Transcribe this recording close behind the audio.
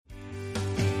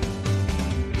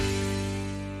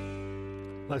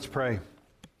Let's pray.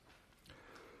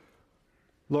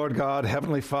 Lord God,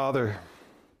 Heavenly Father,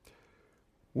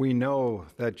 we know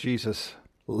that Jesus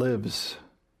lives.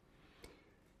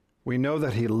 We know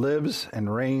that he lives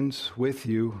and reigns with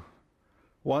you,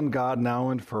 one God now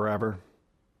and forever.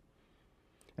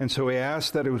 And so we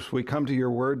ask that as we come to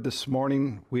your word this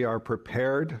morning, we are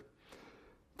prepared,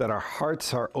 that our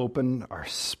hearts are open, our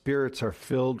spirits are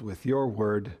filled with your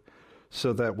word,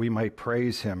 so that we might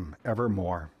praise him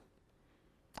evermore.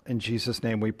 In Jesus'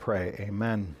 name we pray,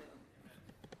 amen.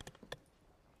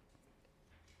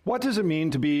 What does it mean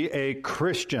to be a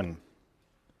Christian?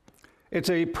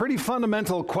 It's a pretty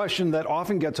fundamental question that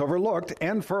often gets overlooked,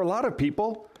 and for a lot of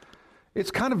people, it's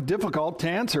kind of difficult to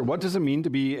answer. What does it mean to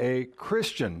be a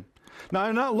Christian? Now,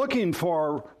 I'm not looking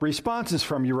for responses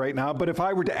from you right now, but if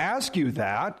I were to ask you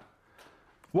that,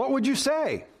 what would you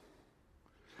say?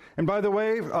 And by the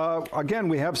way, again,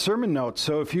 we have sermon notes,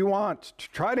 so if you want to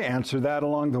try to answer that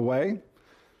along the way,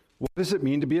 what does it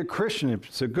mean to be a Christian?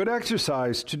 It's a good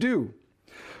exercise to do.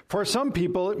 For some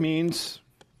people, it means,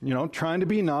 trying to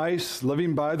be nice,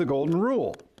 living by the golden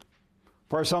rule.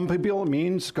 For some people, it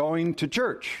means going to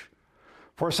church.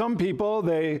 For some people,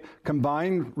 they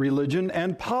combine religion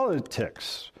and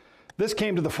politics. This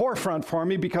came to the forefront for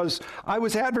me because I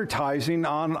was advertising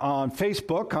on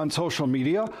Facebook, on social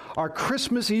media, our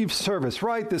Christmas Eve service,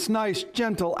 right? This nice,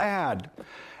 gentle ad.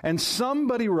 And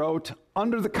somebody wrote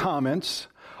under the comments,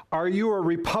 "Are you a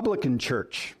Republican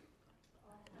church?"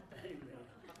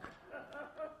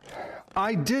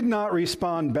 I did not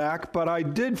respond back, but I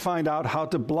did find out how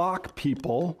to block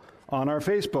people on our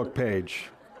Facebook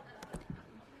page.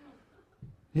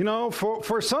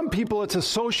 For some people, it's a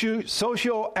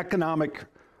socioeconomic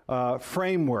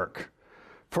framework.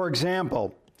 For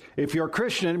example, if you're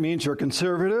Christian, it means you're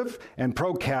conservative and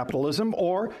pro-capitalism,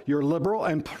 or you're liberal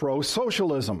and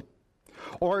pro-socialism.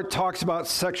 Or it talks about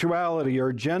sexuality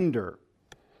or gender.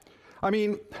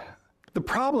 The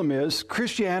problem is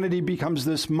Christianity becomes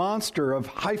this monster of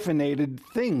hyphenated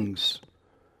things.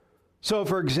 So,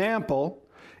 for example,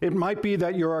 it might be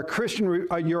that you're a Christian,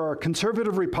 you're a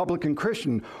conservative Republican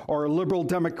Christian or a liberal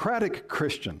Democratic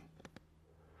Christian.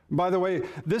 By the way,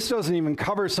 this doesn't even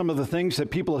cover some of the things that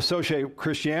people associate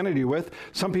Christianity with.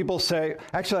 Some people say,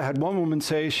 actually I had one woman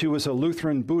say she was a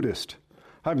Lutheran Buddhist.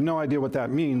 I have no idea what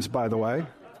that means, by the way.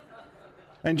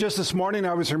 And just this morning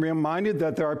I was reminded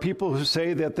that there are people who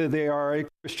say that they are a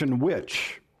Christian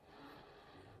witch.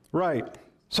 Right.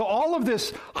 So all of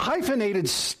this hyphenated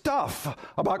stuff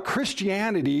about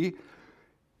Christianity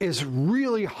is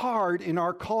really hard in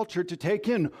our culture to take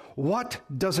in. What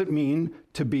does it mean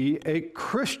to be a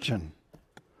Christian?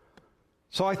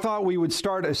 So I thought we would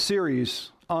start a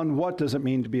series on what does it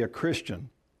mean to be a Christian.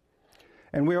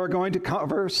 And we are going to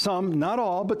cover some, not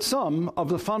all, but some of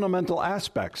the fundamental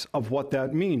aspects of what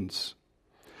that means.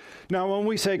 Now, when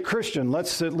we say Christian,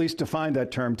 let's at least define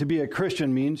that term. To be a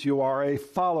Christian means you are a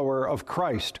follower of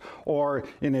Christ, or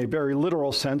in a very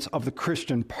literal sense, of the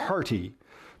Christian party,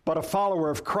 but a follower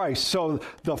of Christ. So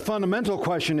the fundamental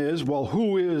question is, well,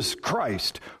 who is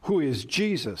Christ? Who is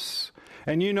Jesus?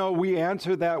 And we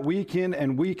answer that week in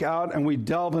and week out, and we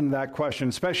delve into that question,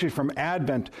 especially from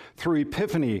Advent through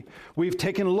Epiphany. We've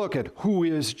taken a look at who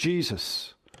is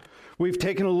Jesus. We've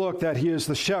taken a look that he is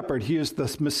the shepherd, he is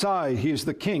the Messiah, he is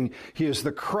the King, he is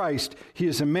the Christ, he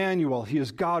is Emmanuel, he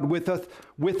is God with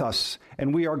us,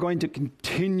 and we are going to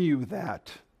continue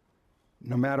that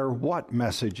no matter what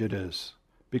message it is,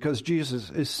 because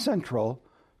Jesus is central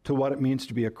to what it means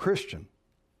to be a Christian.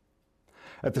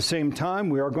 At the same time,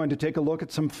 we are going to take a look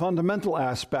at some fundamental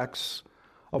aspects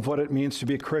of what it means to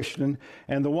be a Christian,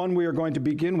 and the one we are going to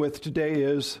begin with today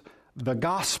is the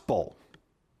gospel.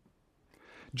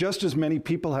 Just as many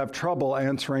people have trouble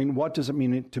answering what does it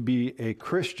mean to be a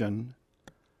Christian,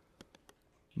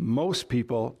 most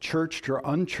people, churched or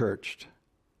unchurched,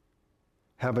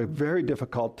 have a very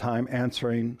difficult time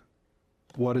answering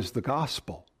what is the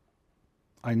gospel.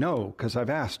 I know because I've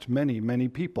asked many, many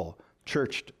people,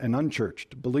 churched and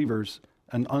unchurched, believers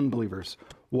and unbelievers,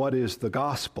 what is the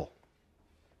gospel?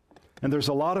 And there's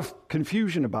a lot of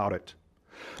confusion about it.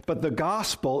 But the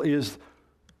gospel is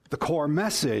the core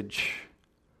message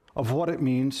of what it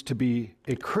means to be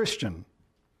a Christian.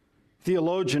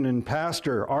 Theologian and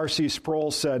pastor R.C.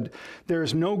 Sproul said, "There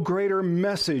is no greater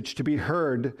message to be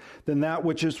heard than that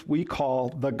which we call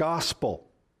the gospel.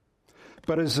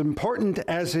 But as important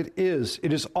as it is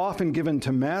often given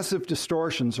to massive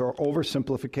distortions or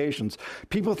oversimplifications.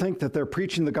 People think that they're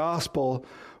preaching the gospel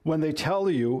when they tell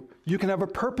you you can have a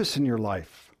purpose in your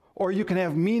life, or you can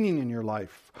have meaning in your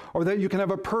life, or that you can have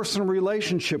a personal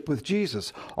relationship with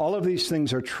Jesus. All of these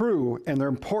things are true and they're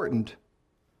important.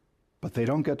 but they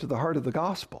don't get to the heart of the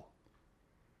gospel.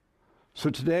 So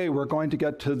today we're going to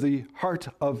get to the heart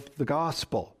of the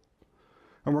gospel.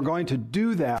 And we're going to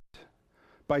do that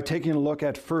by taking a look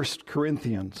at 1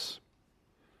 Corinthians.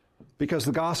 Because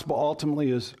the gospel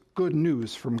ultimately is good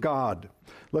news from God.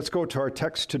 Let's go to our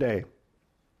text today.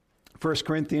 1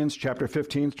 Corinthians chapter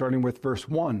 15, starting with verse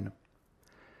 1.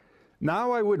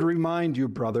 Now I would remind you,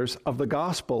 brothers, of the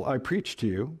gospel I preached to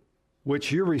you,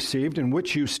 which you received, in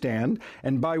which you stand,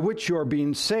 and by which you are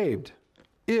being saved,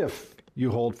 if you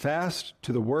hold fast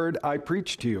to the word I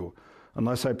preached to you,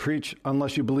 unless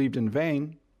you believed in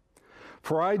vain.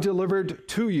 For I delivered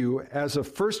to you as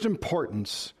of first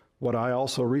importance what I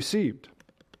also received.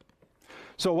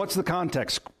 So what's the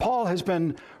context? Paul has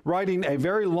been writing a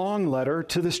very long letter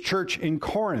to this church in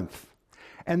Corinth.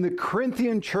 And the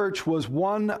Corinthian church was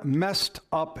one messed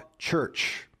up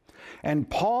church. And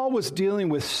Paul was dealing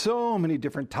with so many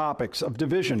different topics of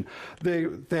division. They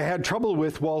had trouble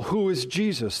with, well, who is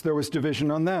Jesus? There was division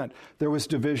on that. There was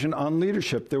division on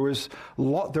leadership. There were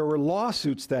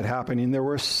lawsuits that happening. There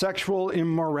was sexual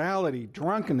immorality,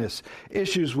 drunkenness,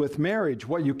 issues with marriage,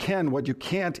 what you can, what you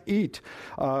can't eat,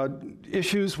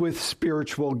 issues with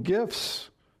spiritual gifts,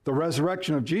 the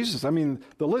resurrection of Jesus. I mean,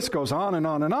 the list goes on and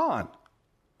on and on.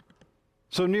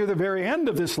 So near the very end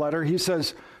of this letter, he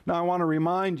says, now I want to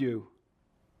remind you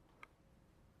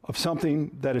of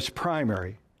something that is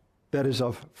primary, that is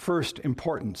of first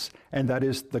importance, and that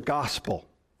is the gospel.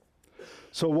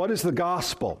 So what is the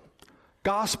gospel?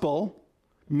 Gospel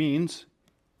means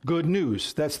good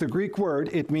news. That's the Greek word.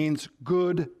 It means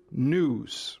good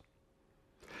news.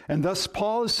 And thus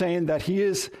Paul is saying that he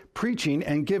is preaching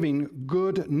and giving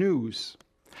good news.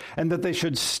 And that they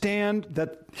should stand,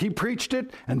 that he preached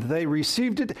it, and that they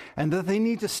received it, and that they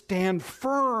need to stand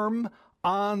firm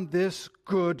on this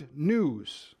good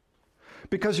news.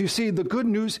 Because you see, the good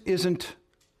news isn't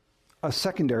a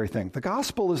secondary thing. The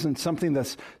gospel isn't something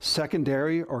that's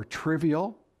secondary or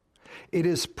trivial. It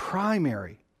is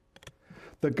primary.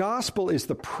 The gospel is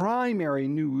the primary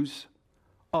news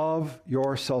of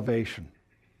your salvation.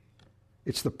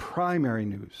 It's the primary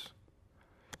news.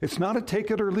 It's not a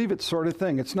take it or leave it sort of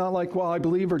thing. It's not like, well, I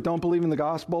believe or don't believe in the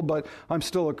gospel, but I'm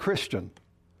still a Christian.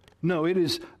 No, it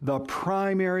is the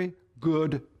primary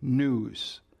good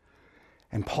news.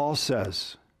 And Paul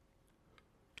says,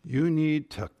 you need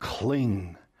to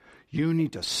cling. You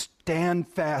need to stand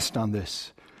fast on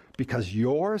this because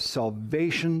your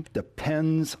salvation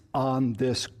depends on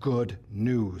this good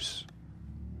news.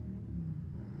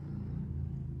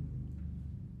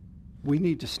 We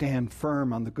need to stand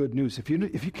firm on the good news. If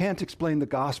you can't explain the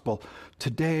gospel,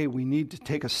 today we need to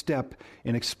take a step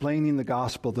in explaining the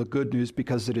gospel, the good news,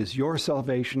 because it is your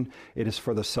salvation. It is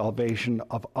for the salvation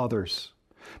of others.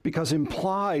 Because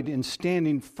implied in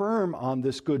standing firm on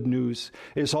this good news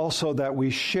is also that we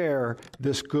share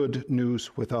this good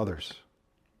news with others.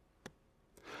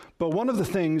 But one of the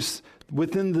things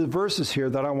within the verses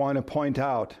here that I want to point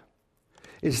out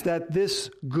is that this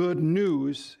good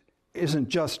news isn't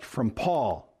just from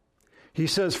Paul. He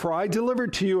says, for I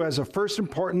delivered to you as of first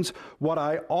importance what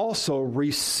I also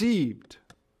received.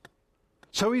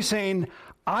 So he's saying,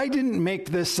 I didn't make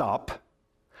this up.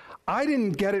 I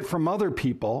didn't get it from other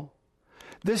people.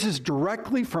 This is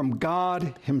directly from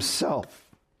God himself.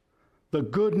 The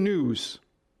good news.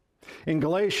 In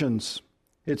Galatians,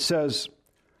 it says,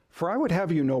 for I would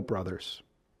have you know, brothers,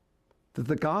 that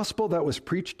the gospel that was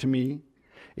preached to me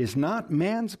is not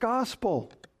man's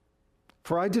gospel.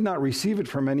 For I did not receive it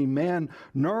from any man,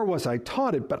 nor was I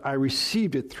taught it, but I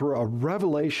received it through a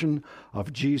revelation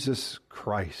of Jesus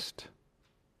Christ.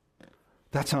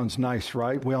 That sounds nice,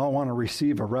 right? We all want to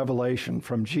receive a revelation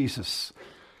from Jesus.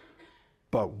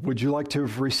 But would you like to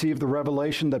have received the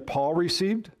revelation that Paul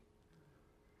received?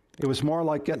 It was more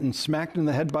like getting smacked in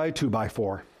the head by a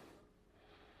 2x4.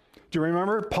 Do you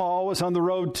remember? Paul was on the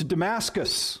road to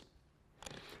Damascus.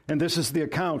 And this is the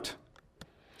account.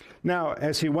 Now,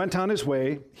 as he went on his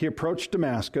way, he approached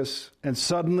Damascus, and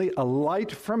suddenly a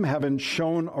light from heaven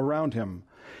shone around him.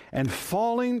 And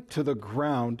falling to the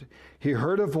ground, he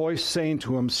heard a voice saying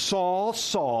to him, Saul,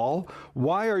 Saul,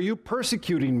 why are you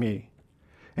persecuting me?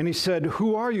 And he said,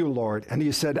 Who are you, Lord? And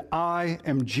he said, I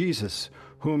am Jesus,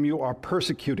 whom you are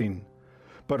persecuting.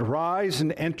 But rise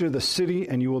and enter the city,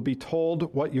 and you will be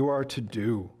told what you are to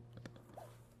do.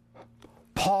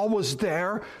 Paul was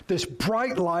there. This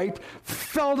bright light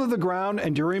fell to the ground.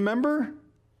 And do you remember?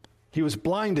 He was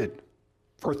blinded.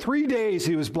 For 3 days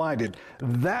he was blinded.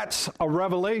 That's a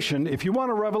revelation. If you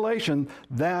want a revelation,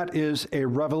 that is a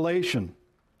revelation.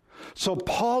 So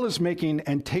Paul is making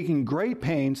and taking great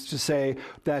pains to say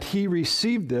that he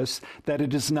received this, that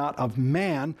it is not of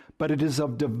man, but it is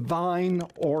of divine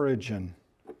origin.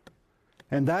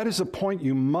 And that is a point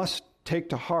you must take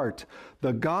to heart.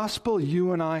 The gospel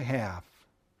you and I have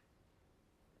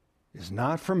is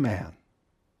not from man.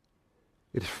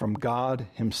 It is from God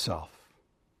himself.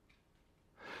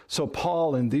 So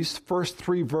Paul, in these first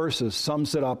 3 verses,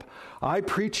 sums it up. I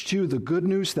preach to you the good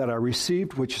news that I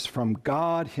received, which is from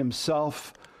God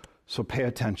himself. So pay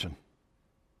attention.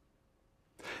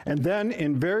 And then,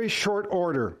 in very short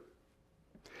order,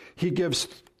 he gives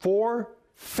 4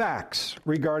 facts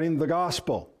regarding the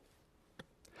gospel.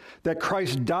 That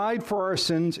Christ died for our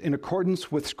sins in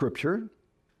accordance with Scripture,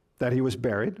 that he was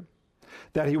buried,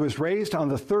 that he was raised on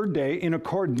the 3rd day in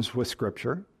accordance with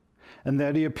Scripture, and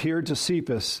that he appeared to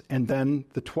Cephas and then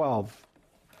the 12.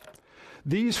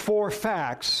 These 4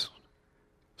 facts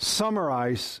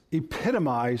summarize,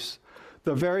 epitomize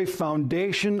the very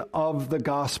foundation of the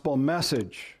gospel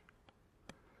message.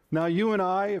 Now, you and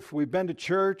I, if we've been to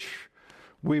church,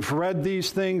 we've read these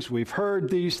things, we've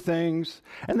heard these things,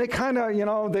 and they kind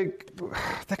of,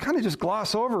 they kind of just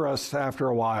gloss over us after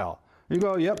a while. You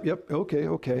go, yep,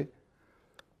 okay.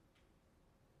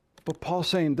 But Paul's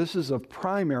saying this is of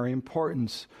primary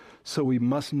importance, so we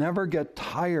must never get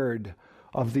tired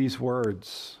of these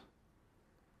words.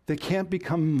 They can't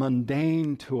become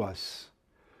mundane to us,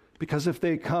 because if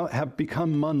they have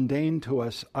become mundane to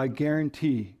us, I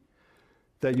guarantee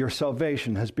that your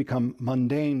salvation has become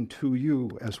mundane to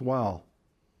you as well.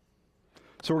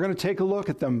 So we're going to take a look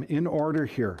at them in order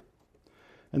here.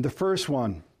 And the first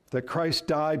one, that Christ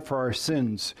died for our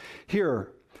sins.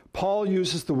 Here, Paul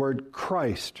uses the word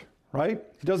Christ, right?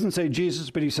 He doesn't say Jesus,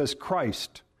 but he says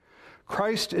Christ.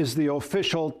 Christ is the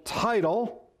official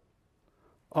title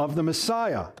of the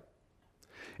Messiah.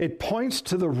 It points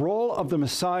to the role of the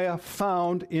Messiah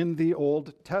found in the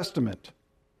Old Testament.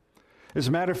 As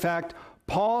a matter of fact,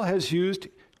 Paul has used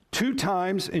 2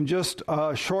 times in just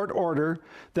a short order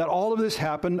that all of this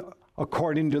happened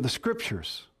according to the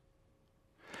Scriptures.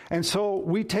 And so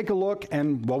we take a look,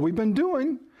 and what we've been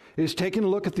doing is taking a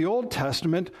look at the Old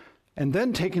Testament and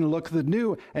then taking a look at the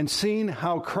New and seeing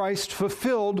how Christ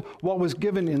fulfilled what was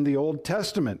given in the Old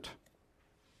Testament.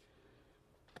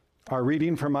 Our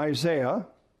reading from Isaiah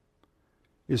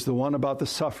is the one about the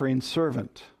suffering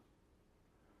servant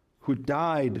who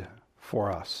died for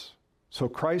us. So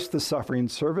Christ the suffering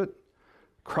servant,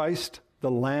 Christ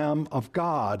the Lamb of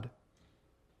God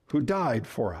who died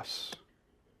for us.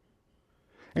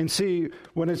 And see,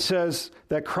 when it says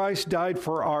that Christ died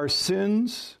for our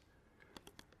sins,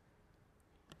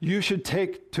 you should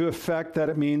take to effect that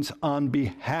it means on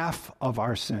behalf of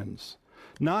our sins.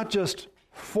 Not just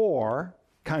for,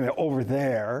 kind of over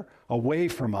there, away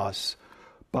from us,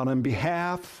 but on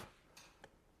behalf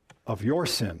of your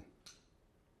sin.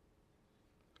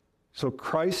 So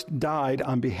Christ died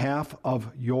on behalf of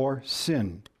your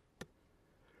sin.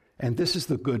 And this is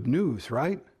the good news,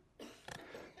 right?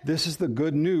 This is the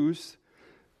good news.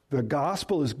 The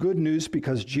gospel is good news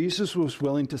because Jesus was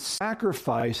willing to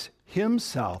sacrifice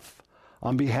himself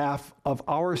on behalf of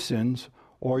our sins,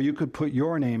 or you could put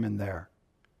your name in there.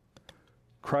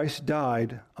 Christ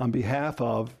died on behalf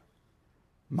of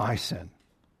my sin.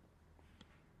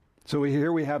 So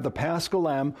here we have the Paschal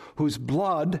Lamb whose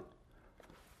blood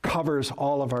covers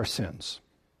all of our sins.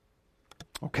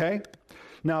 Okay?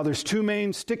 Now there's 2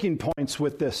 main sticking points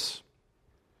with this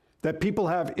that people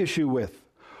have issue with.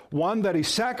 One, that he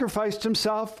sacrificed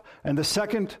himself, and the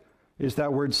second is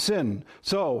that word sin.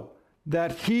 So,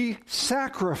 that he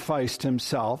sacrificed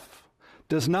himself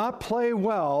does not play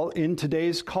well in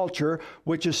today's culture,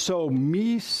 which is so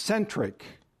me-centric.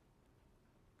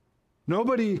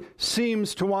 Nobody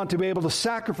seems to want to be able to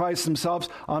sacrifice themselves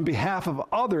on behalf of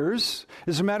others.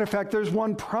 As a matter of fact, there's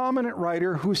one prominent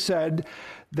writer who said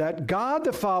that God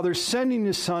the Father sending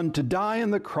his Son to die on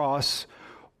the cross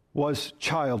was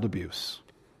child abuse.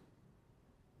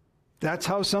 That's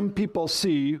how some people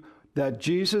see that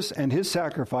Jesus and his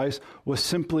sacrifice was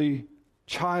simply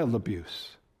child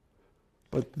abuse.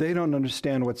 But they don't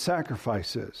understand what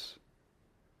sacrifice is.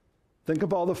 Think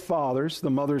of all the fathers,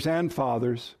 the mothers and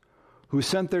fathers, who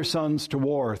sent their sons to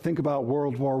war. Think about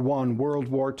World War I, World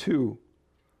War II.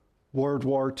 World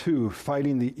War II,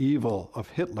 fighting the evil of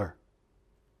Hitler.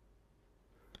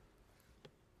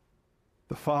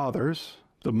 The fathers,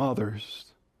 the mothers,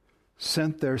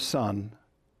 sent their son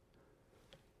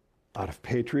out of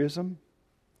patriotism,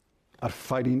 out of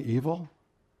fighting evil,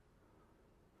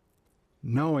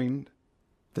 knowing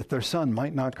that their son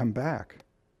might not come back.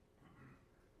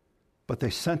 But they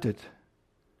sent it,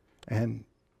 and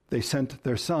they sent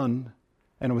their son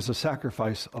and it was a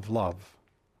sacrifice of love.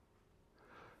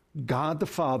 God the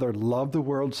Father loved the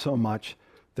world so much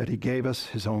that he gave us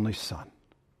his only Son,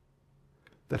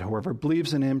 that whoever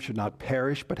believes in him should not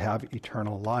perish but have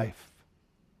eternal life.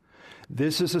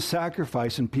 This is a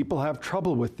sacrifice, and people have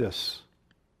trouble with this.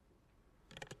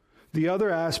 The other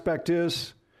aspect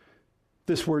is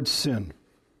this word sin.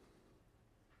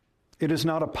 It is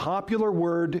not a popular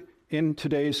word in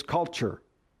today's culture.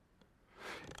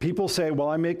 People say, well,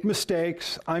 I make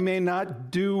mistakes. I may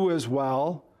not do as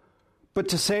well. But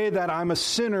to say that I'm a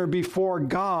sinner before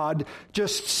God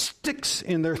just sticks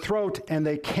in their throat, and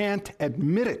they can't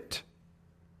admit it.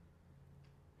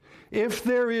 If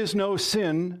there is no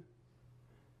sin,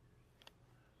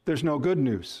 there's no good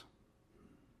news.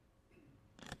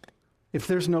 If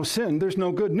there's no sin, there's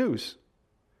no good news.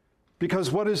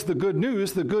 Because what is the good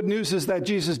news? The good news is that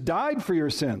Jesus died for your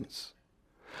sins.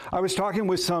 I was talking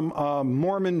with some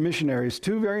Mormon missionaries,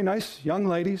 two very nice young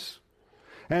ladies.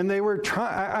 And they were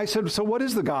I said, so what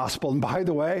is the gospel? And by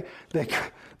the way, they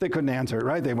couldn't answer it,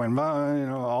 right? They went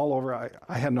all over.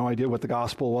 I had no idea what the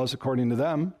gospel was according to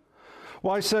them.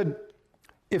 Well, I said,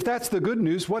 if that's the good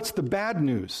news, what's the bad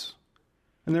news?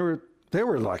 And they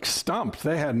were like stumped.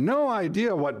 They had no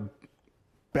idea what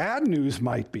bad news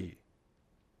might be.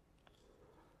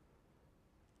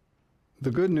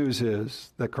 The good news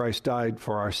is that Christ died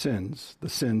for our sins. The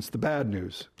sin's the bad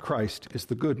news. Christ is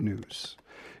the good news.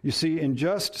 You see, in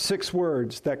just 6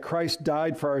 words, that Christ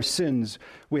died for our sins,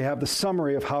 we have the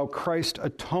summary of how Christ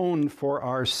atoned for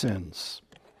our sins.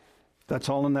 That's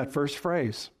all in that first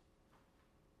phrase.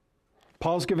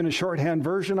 Paul's given a shorthand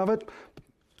version of it.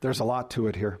 There's a lot to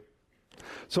it here.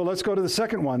 So let's go to the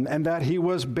second one, and that he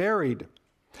was buried.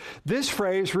 This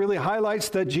phrase really highlights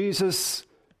that Jesus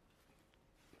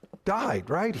died,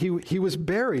 right? He was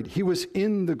buried. He was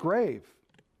in the grave.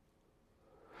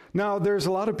 Now, there's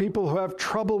a lot of people who have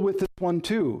trouble with this one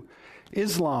too.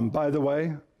 Islam, by the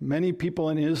way, many people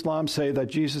in Islam say that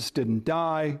Jesus didn't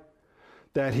die,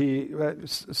 that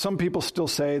some people still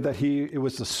say that it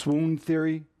was the swoon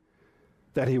theory,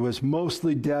 that he was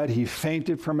mostly dead. He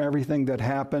fainted from everything that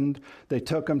happened. They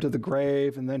took him to the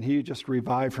grave, and then he just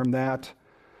revived from that.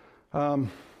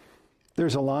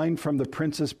 There's a line from The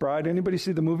Princess Bride. Anybody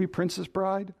see the movie Princess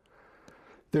Bride?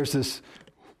 There's this,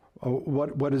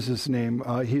 what is his name?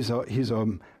 He's a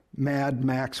Mad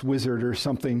Max wizard or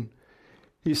something.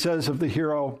 He says of the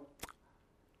hero,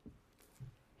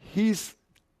 he's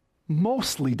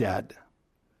mostly dead.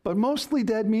 But mostly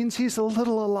dead means he's a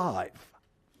little alive.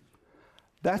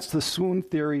 That's the swoon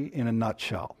theory in a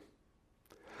nutshell.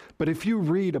 But if you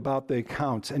read about the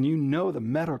accounts and you know the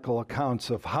medical accounts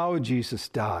of how Jesus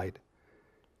died,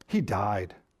 he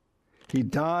died. He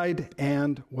died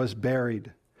and was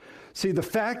buried. See, the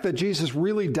fact that Jesus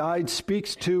really died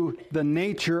speaks to the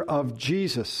nature of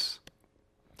Jesus.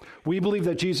 We believe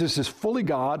that Jesus is fully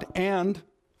God and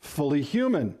fully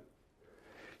human.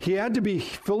 He had to be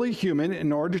fully human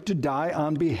in order to die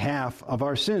on behalf of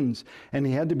our sins. And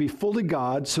he had to be fully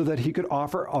God so that he could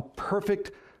offer a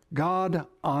perfect,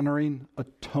 God-honoring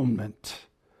atonement.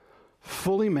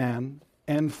 Fully man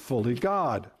and fully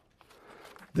God.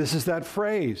 This is that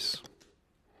phrase.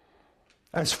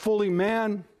 As fully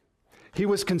man, he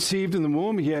was conceived in the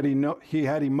womb. He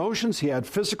had emotions. He had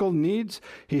physical needs.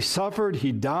 He suffered.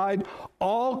 He died.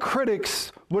 All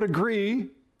critics would agree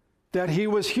that he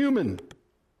was human.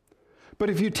 But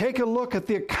if you take a look at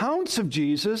the accounts of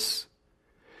Jesus,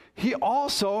 he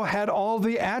also had all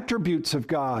the attributes of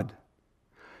God.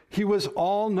 He was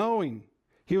all-knowing.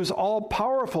 He was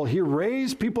all-powerful. He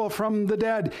raised people from the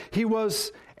dead. He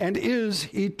was and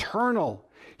is eternal.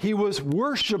 He was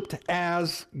worshipped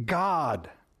as God.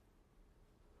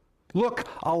 Look,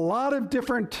 a lot of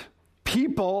different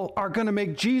people are going to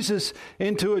make Jesus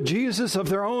into a Jesus of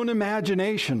their own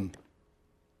imagination.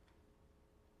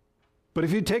 But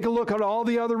if you take a look at all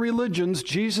the other religions,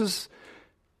 Jesus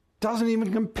doesn't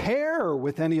even compare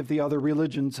with any of the other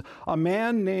religions. A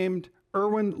man named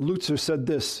Erwin Lutzer said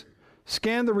this: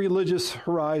 scan the religious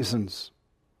horizons.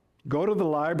 Go to the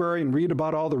library and read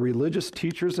about all the religious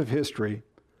teachers of history.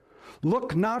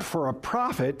 Look not for a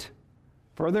prophet,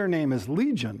 for their name is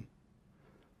Legion,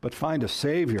 but find a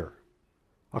Savior,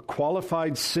 a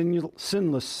qualified,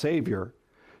 sinless Savior.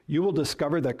 You will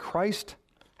discover that Christ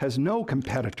has no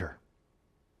competitor.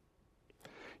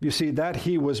 You see, that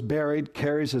he was buried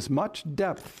carries as much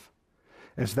depth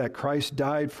as that Christ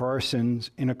died for our sins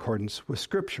in accordance with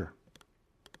Scripture,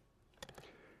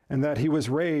 and that he was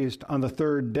raised on the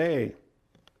third day.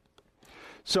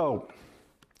 So,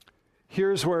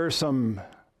 here's where some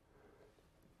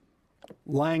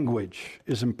language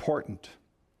is important.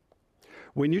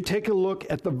 When you take a look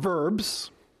at the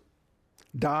verbs,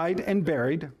 died and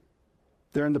buried,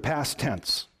 they're in the past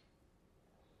tense.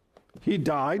 He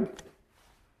died,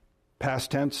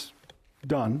 past tense,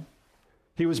 done.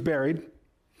 He was buried,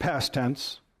 past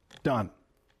tense, done.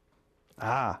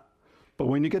 But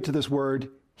when you get to this word,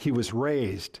 he was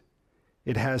raised,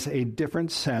 it has a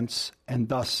different sense and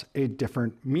thus a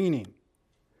different meaning.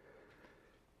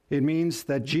 It means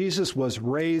that Jesus was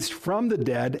raised from the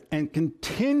dead and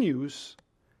continues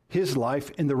his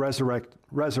life in the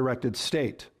resurrected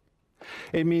state.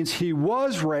 It means he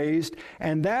was raised,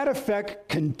 and that effect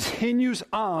continues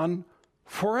on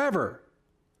forever.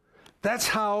 That's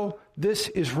how this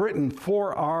is written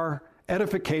for our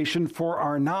edification, for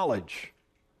our knowledge.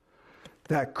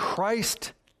 That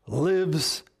Christ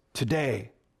lives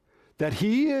today. That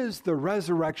he is the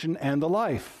resurrection and the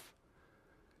life.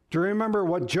 Do you remember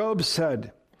what Job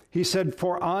said? He said,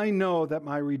 "For I know that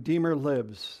my Redeemer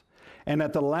lives, and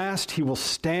at the last he will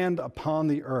stand upon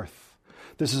the earth."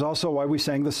 This is also why we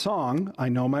sang the song, "I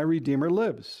know my Redeemer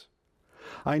lives."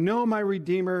 I know my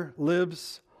Redeemer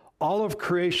lives. All of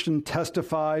creation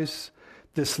testifies.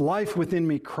 This life within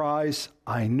me cries,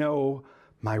 I know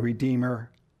my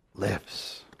Redeemer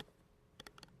lives.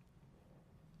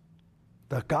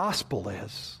 The gospel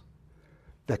is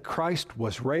that Christ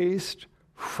was raised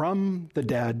from the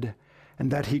dead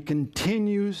and that he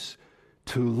continues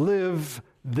to live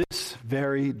this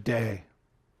very day.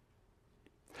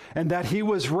 And that he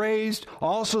was raised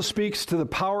also speaks to the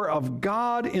power of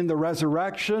God in the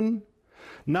resurrection,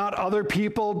 not other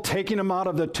people taking him out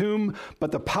of the tomb,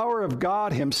 but the power of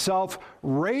God himself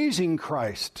raising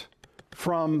Christ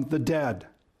from the dead.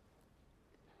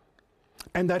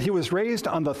 And that he was raised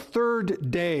on the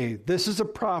third day. This is a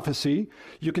prophecy.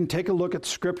 You can take a look at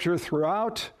Scripture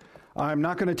throughout. I'm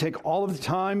not going to take all of the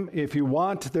time. If you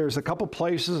want, there's a couple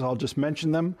places. I'll just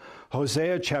mention them.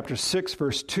 Hosea chapter 6,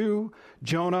 verse 2.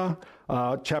 Jonah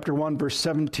chapter 1, verse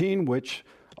 17, which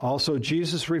also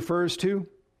Jesus refers to.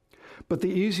 But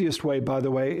the easiest way, by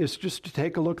the way, is just to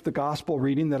take a look at the gospel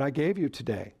reading that I gave you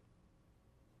today.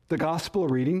 The gospel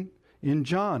reading in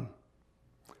John.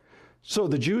 So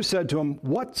the Jews said to him,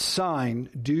 "What sign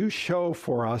do you show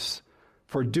for us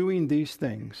for doing these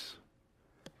things?"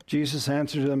 Jesus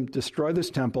answered them, "Destroy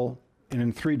this temple, and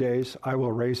in 3 days I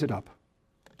will raise it up."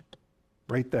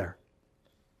 Right there.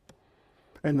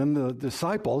 And then the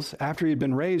disciples, after he had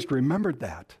been raised, remembered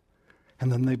that.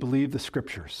 And then they believed the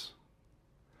Scriptures.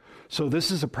 So this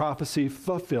is a prophecy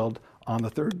fulfilled on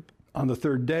the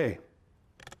third day.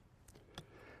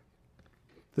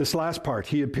 This last part,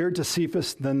 he appeared to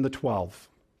Cephas, then the 12.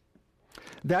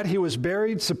 That he was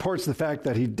buried supports the fact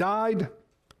that he died.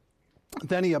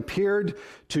 Then he appeared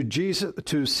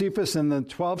to Cephas, and the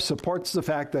 12 supports the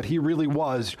fact that he really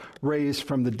was raised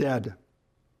from the dead.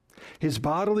 His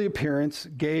bodily appearance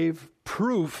gave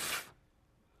proof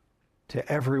to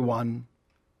everyone.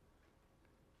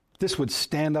 This would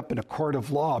stand up in a court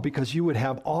of law because you would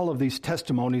have all of these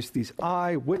testimonies, these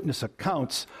eyewitness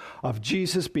accounts of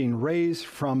Jesus being raised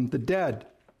from the dead.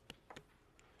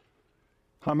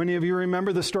 How many of you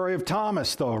remember the story of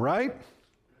Thomas, though, right?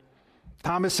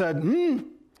 Thomas said,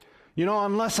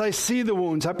 unless I see the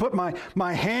wounds, I put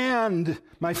my hand,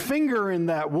 my finger in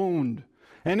that wound,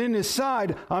 and in his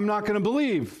side, I'm not going to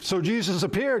believe. So Jesus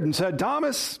appeared and said,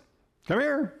 "Thomas, come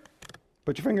here.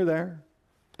 Put your finger there.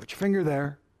 Put your finger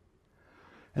there."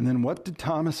 And then what did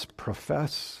Thomas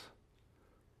profess?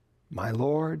 "My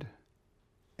Lord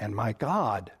and my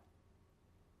God."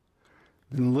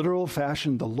 In literal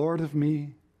fashion, the Lord of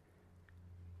me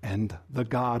and the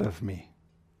God of me.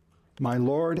 My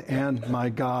Lord and my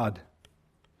God.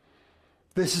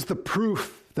 This is the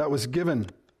proof that was given.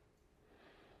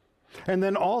 And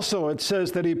then also it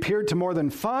says that he appeared to more than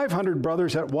 500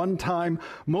 brothers at one time,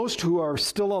 most who are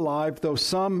still alive, though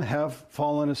some have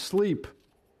fallen asleep.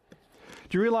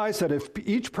 Do you realize that if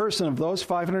each person of those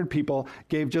 500 people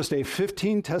gave just a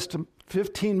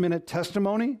 15-minute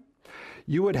testimony,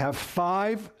 you would have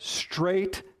 5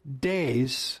 straight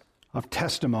days of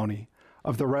testimony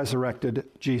of the resurrected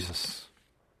Jesus.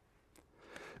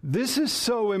 This is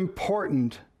so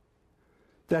important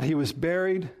that he was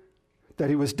buried, that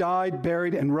he was died,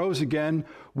 buried, and rose again.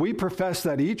 We profess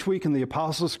that each week in the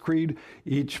Apostles' Creed,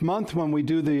 each month when we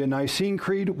do the Nicene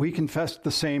Creed, we confess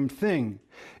the same thing.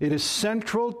 It is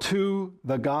central to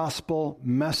the gospel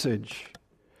message.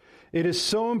 It is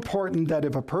so important that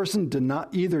if a person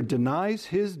either denies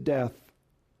his death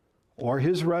or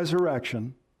his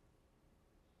resurrection,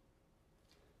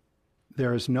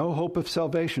 there is no hope of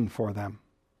salvation for them.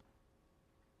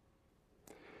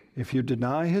 If you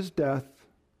deny his death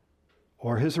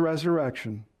or his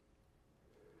resurrection,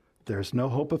 there's no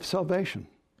hope of salvation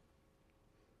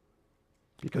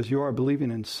because you are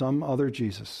believing in some other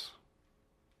Jesus.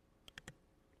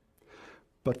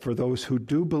 But for those who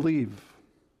do believe,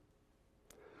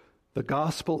 the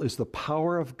gospel is the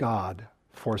power of God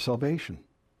for salvation.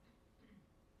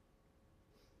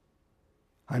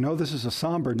 I know this is a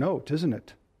somber note, isn't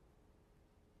it?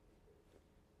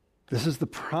 This is the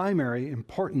primary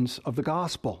importance of the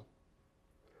gospel.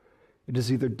 It is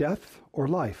either death or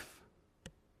life.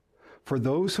 For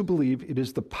those who believe, it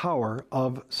is the power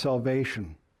of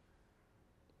salvation.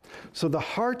 So the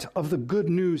heart of the good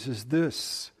news is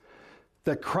this,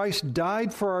 that Christ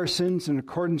died for our sins in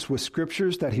accordance with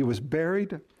Scriptures, that he was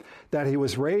buried, that he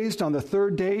was raised on the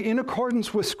third day in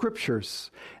accordance with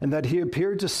Scriptures, and that he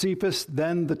appeared to Cephas,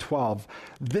 then the 12.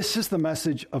 This is the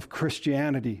message of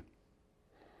Christianity.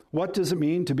 What does it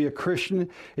mean to be a Christian?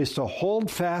 Is to hold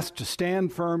fast, to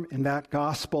stand firm in that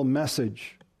gospel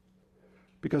message.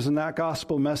 Because in that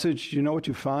gospel message, you know what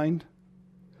you find?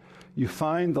 You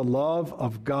find the love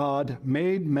of God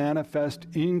made manifest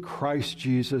in Christ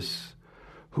Jesus,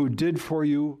 who did for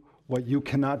you what you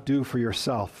cannot do for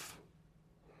yourself.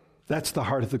 That's the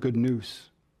heart of the good news.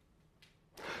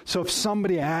 So if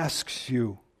somebody asks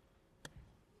you,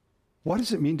 what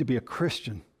does it mean to be a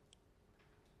Christian?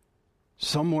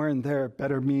 Somewhere in there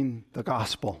better mean the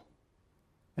gospel.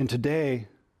 And today,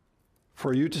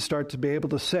 for you to start to be able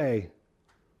to say,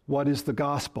 what is the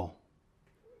gospel?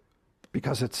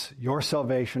 Because it's your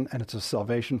salvation, and it's a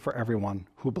salvation for everyone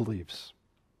who believes.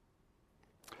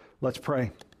 Let's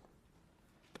pray.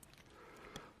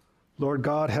 Lord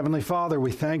God, Heavenly Father,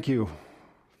 we thank you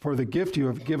for the gift you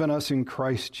have given us in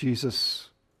Christ Jesus.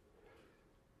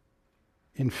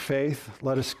 In faith,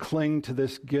 let us cling to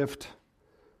this gift.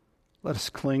 Let us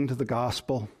cling to the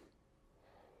gospel.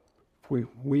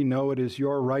 We know it is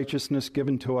your righteousness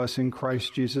given to us in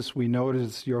Christ Jesus. We know it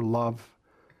is your love.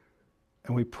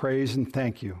 And we praise and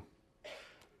thank you.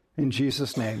 In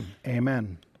Jesus' name,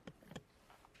 amen.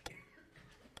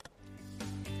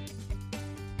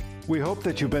 We hope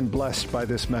that you've been blessed by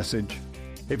this message.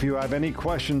 If you have any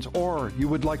questions or you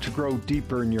would like to grow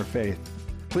deeper in your faith,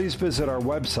 please visit our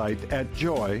website at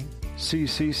joyccc.com.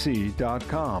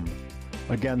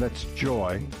 Again, that's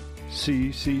joyccc.com.